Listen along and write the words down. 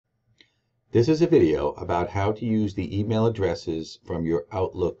This is a video about how to use the email addresses from your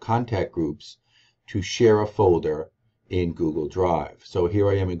Outlook contact groups to share a folder in Google Drive. So here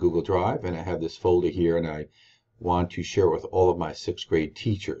I am in Google Drive and I have this folder here and I want to share it with all of my 6th grade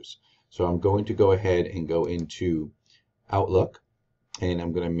teachers. So I'm going to go ahead and go into Outlook and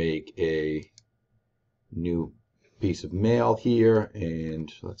I'm going to make a new piece of mail here, and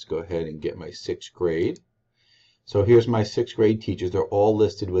let's go ahead and get my 6th grade. So here's my 6th grade teachers. They're all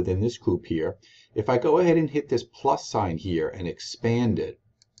listed within this group here. If I go ahead and hit this plus sign here and expand it,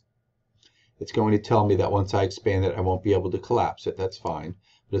 it's going to tell me that once I expand it, I won't be able to collapse it. That's fine.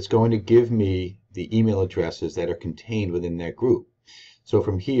 But it's going to give me the email addresses that are contained within that group. So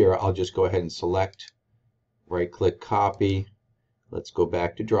from here, I'll just go ahead and select, right-click, copy. Let's go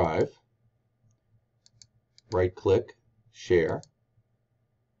back to Drive. Right-click, share.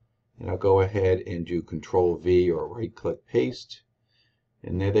 And I'll go ahead and do Control V or right-click paste.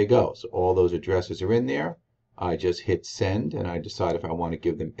 And there they go. So all those addresses are in there. I just hit send and I decide if I want to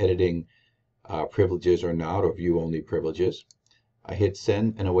give them editing privileges or not, or view-only privileges. I hit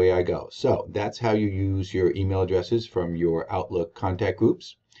send and away I go. So that's how you use your email addresses from your Outlook contact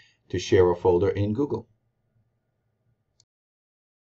groups to share a folder in Google.